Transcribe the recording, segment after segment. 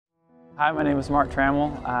Hi, my name is Mark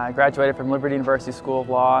Trammell. I graduated from Liberty University School of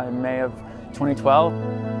Law in May of 2012.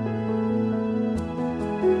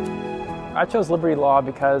 I chose Liberty Law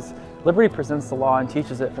because Liberty presents the law and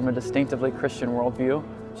teaches it from a distinctively Christian worldview,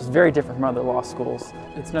 which is very different from other law schools.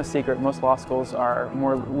 It's no secret, most law schools are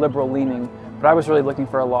more liberal leaning, but I was really looking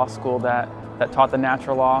for a law school that taught the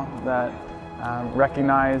natural law, that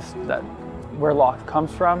recognized that where law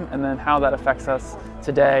comes from and then how that affects us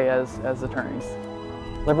today as attorneys.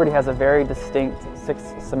 Liberty has a very distinct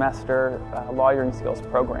 6-semester lawyering skills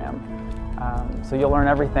program. So you'll learn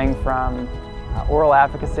everything from oral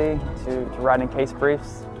advocacy to writing case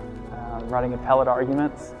briefs, writing appellate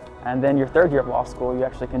arguments, and then your third year of law school you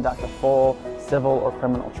actually conduct a full civil or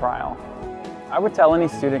criminal trial. I would tell any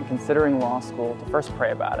student considering law school to first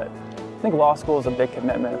pray about it. I think law school is a big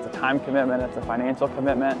commitment. It's a time commitment, it's a financial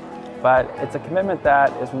commitment, but it's a commitment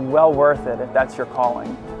that is well worth it if that's your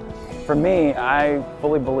calling. For me, I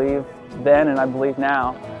fully believe then and I believe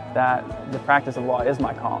now that the practice of law is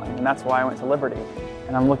my calling, and that's why I went to Liberty.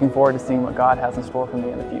 And I'm looking forward to seeing what God has in store for me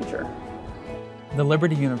in the future. The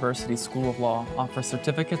Liberty University School of Law offers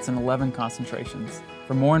certificates in 11 concentrations.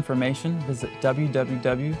 For more information, visit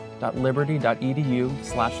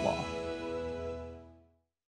www.liberty.edu/law.